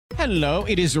Hello,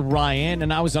 it is Ryan,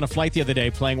 and I was on a flight the other day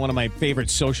playing one of my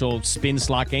favorite social spin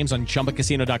slot games on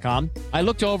ChumbaCasino.com. I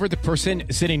looked over at the person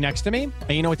sitting next to me, and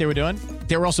you know what they were doing?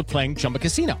 They were also playing Chumba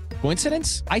Casino.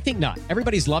 Coincidence? I think not.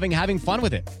 Everybody's loving having fun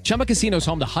with it. Chumba Casino is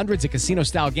home to hundreds of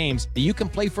casino-style games that you can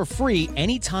play for free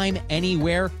anytime,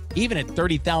 anywhere, even at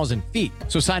 30,000 feet.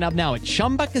 So sign up now at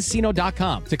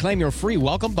ChumbaCasino.com to claim your free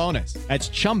welcome bonus. That's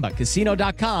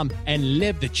ChumbaCasino.com and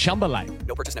live the Chumba life.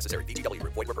 No purchase necessary. VGW.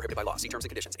 Void where prohibited by law. See terms and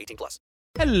conditions. 18+.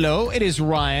 Hello, it is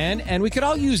Ryan, and we could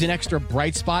all use an extra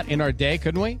bright spot in our day,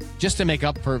 couldn't we? Just to make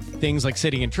up for things like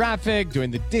sitting in traffic,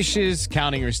 doing the dishes,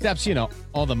 counting your steps, you know,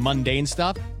 all the mundane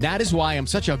stuff. That is why I'm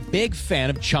such a big fan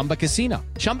of Chumba Casino.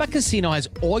 Chumba Casino has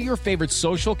all your favorite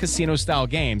social casino-style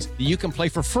games that you can play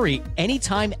for free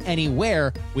anytime,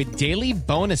 anywhere with daily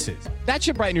bonuses. That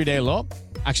should brighten your day a little.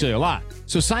 Actually, a lot.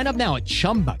 So sign up now at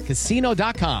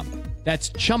ChumbaCasino.com.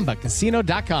 That's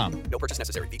ChumbaCasino.com. No purchase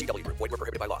necessary. VGW. Void where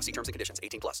prohibited by law. See terms and conditions.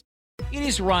 18+. It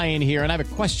is Ryan here, and I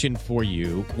have a question for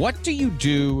you. What do you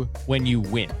do when you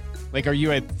win? Like, are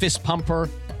you a fist pumper,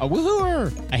 a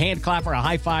woohooer, a hand clapper, a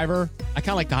high fiver? I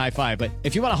kind of like the high five, but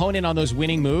if you want to hone in on those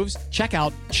winning moves, check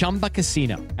out Chumba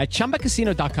Casino. At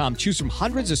ChumbaCasino.com, choose from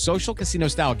hundreds of social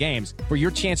casino-style games for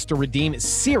your chance to redeem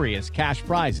serious cash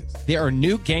prizes. There are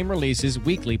new game releases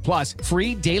weekly, plus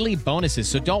free daily bonuses,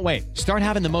 so don't wait. Start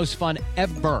having the most fun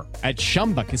ever at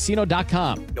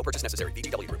ChumbaCasino.com. No purchase necessary.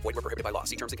 VGW. Void where prohibited by law.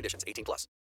 See terms and conditions. 18+.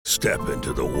 Step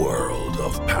into the world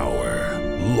of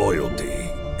power, loyalty,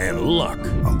 and luck.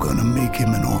 I'm gonna make him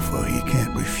an offer he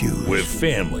can't refuse. With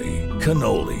family,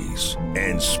 cannolis,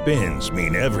 and spins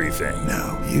mean everything.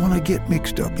 Now, you wanna get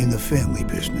mixed up in the family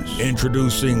business.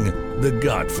 Introducing The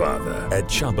Godfather at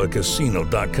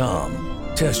ChumbaCasino.com.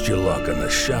 Test your luck in the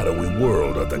shadowy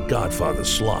world of The Godfather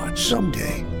slot.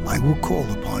 Someday, I will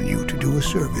call upon you to do a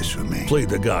service for me. Play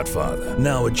The Godfather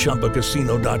now at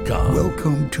ChumbaCasino.com.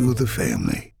 Welcome to the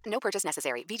family. No purchase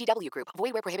necessary. VGW Group.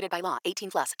 Void where prohibited by law.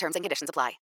 18+. Terms and conditions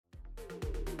apply.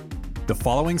 The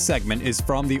following segment is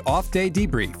from the Off-Day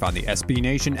Debrief on the SB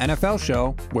Nation NFL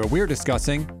Show, where we're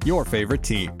discussing your favorite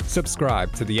team.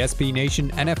 Subscribe to the SB Nation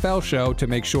NFL Show to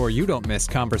make sure you don't miss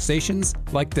conversations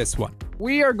like this one.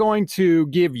 We are going to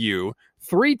give you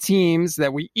 3 teams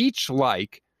that we each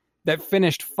like that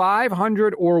finished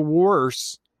 500 or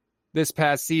worse this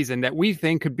past season that we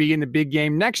think could be in the big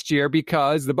game next year,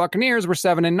 because the Buccaneers were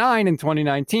 7-9 in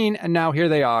 2019, and now here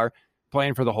they are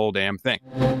playing for the whole damn thing.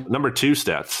 Number 2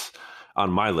 stats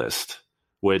on my list,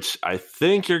 which I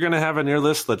think you're going to have on your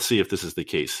list. Let's see if this is the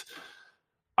case.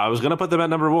 I was going to put them at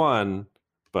number 1,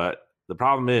 but the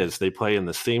problem is they play in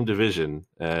the same division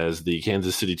as the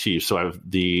Kansas City Chiefs. So I have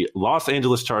the Los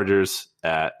Angeles Chargers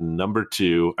at number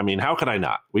 2. I mean, how could I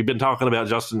not? We've been talking about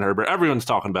Justin Herbert. Everyone's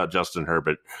talking about Justin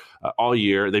Herbert all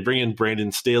year. They bring in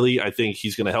Brandon Staley. I think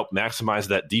he's going to help maximize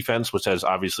that defense, which has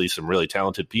obviously some really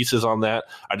talented pieces on that.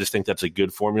 I just think that's a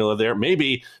good formula there.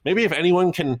 Maybe if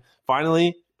anyone can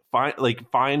finally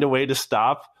find a way to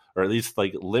stop, or at least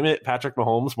limit Patrick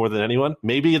Mahomes more than anyone,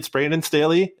 maybe it's Brandon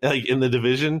Staley in the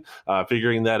division,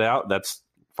 figuring that out. That's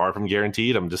far from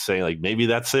guaranteed. I'm just saying maybe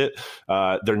that's it.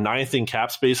 They're 9th in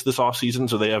cap space this offseason,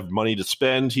 so they have money to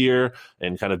spend here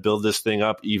and kind of build this thing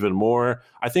up even more.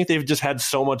 I think they've just had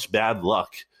so much bad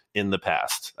luck in the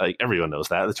past. Everyone knows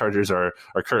that. The Chargers are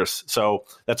cursed. So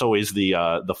that's always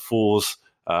the fool's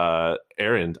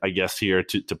errand, I guess, here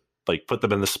to put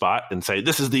them in the spot and say,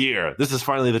 this is the year. This is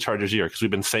finally the Chargers' year, because we've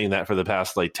been saying that for the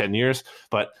past 10 years.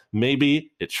 But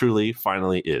maybe it truly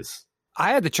finally is.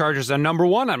 I had the Chargers on number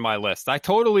 1 on my list. I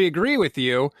totally agree with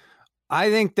you. I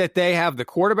think that they have the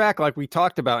quarterback, like we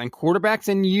talked about, and quarterbacks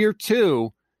in year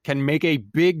 2 can make a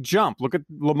big jump. Look at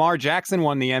Lamar Jackson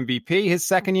won the MVP his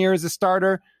second year as a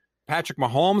starter. Patrick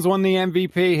Mahomes won the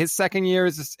MVP his second year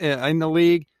in the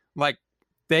league.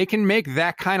 They can make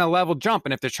that kind of level jump.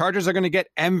 And if the Chargers are going to get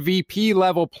MVP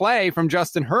level play from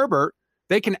Justin Herbert,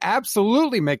 they can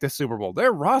absolutely make the Super Bowl.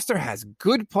 Their roster has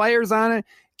good players on it.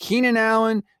 Keenan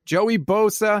Allen, Joey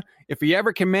Bosa. If he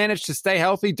ever can manage to stay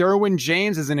healthy, Derwin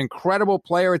James is an incredible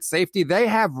player at safety. They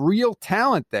have real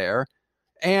talent there.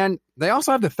 And they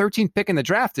also have the 13th pick in the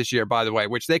draft this year, by the way,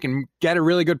 which they can get a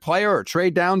really good player or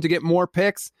trade down to get more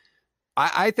picks.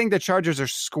 I think the Chargers are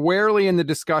squarely in the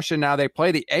discussion now. They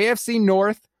play the AFC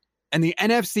North and the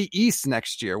NFC East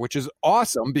next year, which is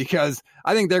awesome, because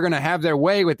I think they're going to have their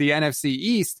way with the NFC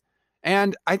East.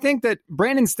 And I think that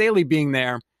Brandon Staley being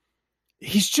there,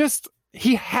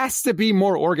 he has to be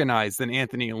more organized than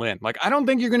Anthony Lynn. I don't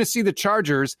think you're going to see the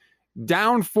Chargers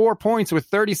down 4 points with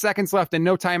 30 seconds left and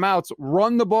no timeouts,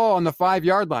 run the ball on the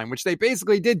 5-yard line, which they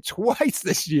basically did twice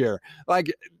this year.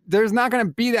 Like, there's not going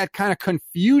to be that kind of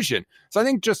confusion. So I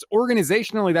think just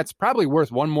organizationally, that's probably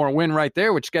worth one more win right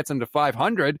there, which gets them to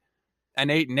 500 and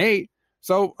 8-8.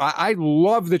 So I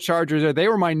love the Chargers there. They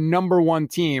were my number one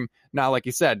team. Now, like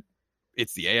you said,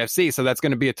 it's the AFC, so that's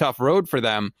going to be a tough road for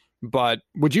them. But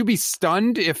would you be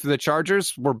stunned if the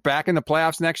Chargers were back in the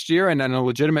playoffs next year and a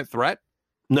legitimate threat?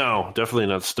 No, definitely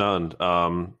not stunned.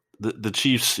 The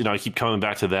Chiefs, I keep coming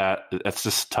back to that. That's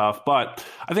just tough. But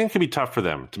I think it could be tough for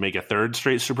them to make a third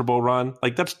straight Super Bowl run.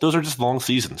 Like, those are just long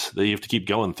seasons that you have to keep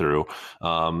going through.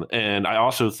 And I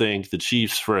also think the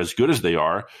Chiefs, for as good as they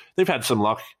are, they've had some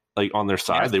luck on their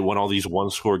side. Yes. They won all these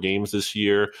one-score games this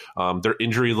year. Their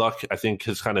injury luck, I think,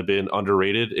 has kind of been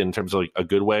underrated in terms of a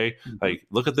good way. Mm-hmm.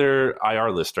 Look at their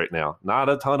IR list right now. Not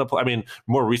a ton of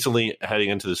more recently, heading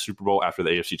into the Super Bowl after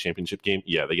the AFC Championship game,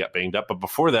 yeah, they got banged up. But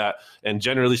before that, and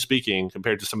generally speaking,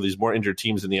 compared to some of these more injured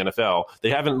teams in the NFL, they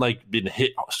haven't been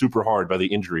hit super hard by the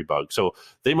injury bug. So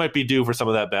they might be due for some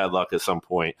of that bad luck at some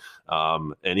point.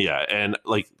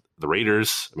 The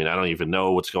Raiders, I don't even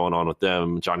know what's going on with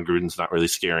them. John Gruden's not really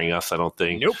scaring us, I don't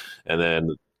think. Nope. And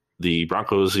then the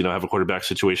Broncos, have a quarterback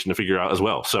situation to figure out as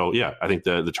well. So, yeah, I think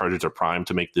the Chargers are primed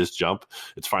to make this jump.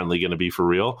 It's finally going to be for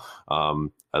real.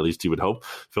 At least you would hope.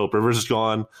 Phillip Rivers is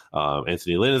gone.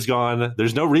 Anthony Lynn is gone.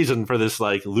 There's no reason for this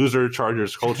loser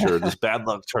Chargers culture, this bad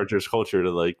luck Chargers culture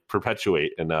to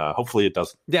perpetuate. And hopefully it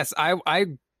doesn't. Yes, I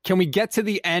can we get to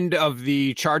the end of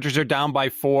the Chargers are down by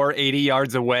 4, 80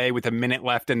 yards away with a minute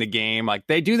left in the game?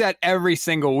 They do that every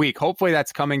single week. Hopefully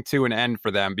that's coming to an end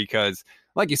for them because,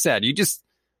 like you said,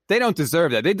 they don't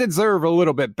deserve that. They deserve a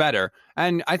little bit better.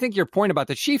 And I think your point about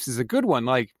the Chiefs is a good one.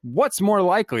 What's more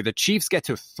likely? The Chiefs get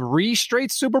to 3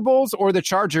 straight Super Bowls or the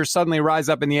Chargers suddenly rise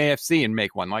up in the AFC and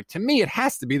make one? To me, it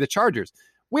has to be the Chargers.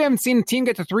 We haven't seen a team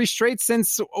get to 3 straight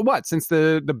since what? Since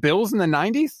the Bills in the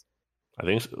 90s? I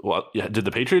think so. Well, yeah. Did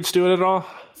the Patriots do it at all?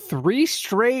 3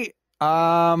 straight?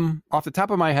 Off the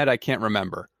top of my head, I can't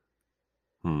remember.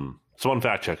 Someone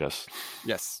fact check us.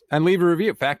 Yes. And leave a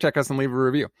review. Fact check us and leave a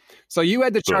review. So you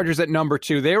had the Chargers at number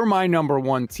 2. They were my number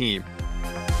 1 team.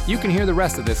 You can hear the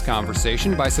rest of this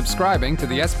conversation by subscribing to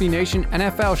the SB Nation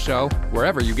NFL show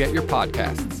wherever you get your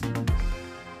podcasts.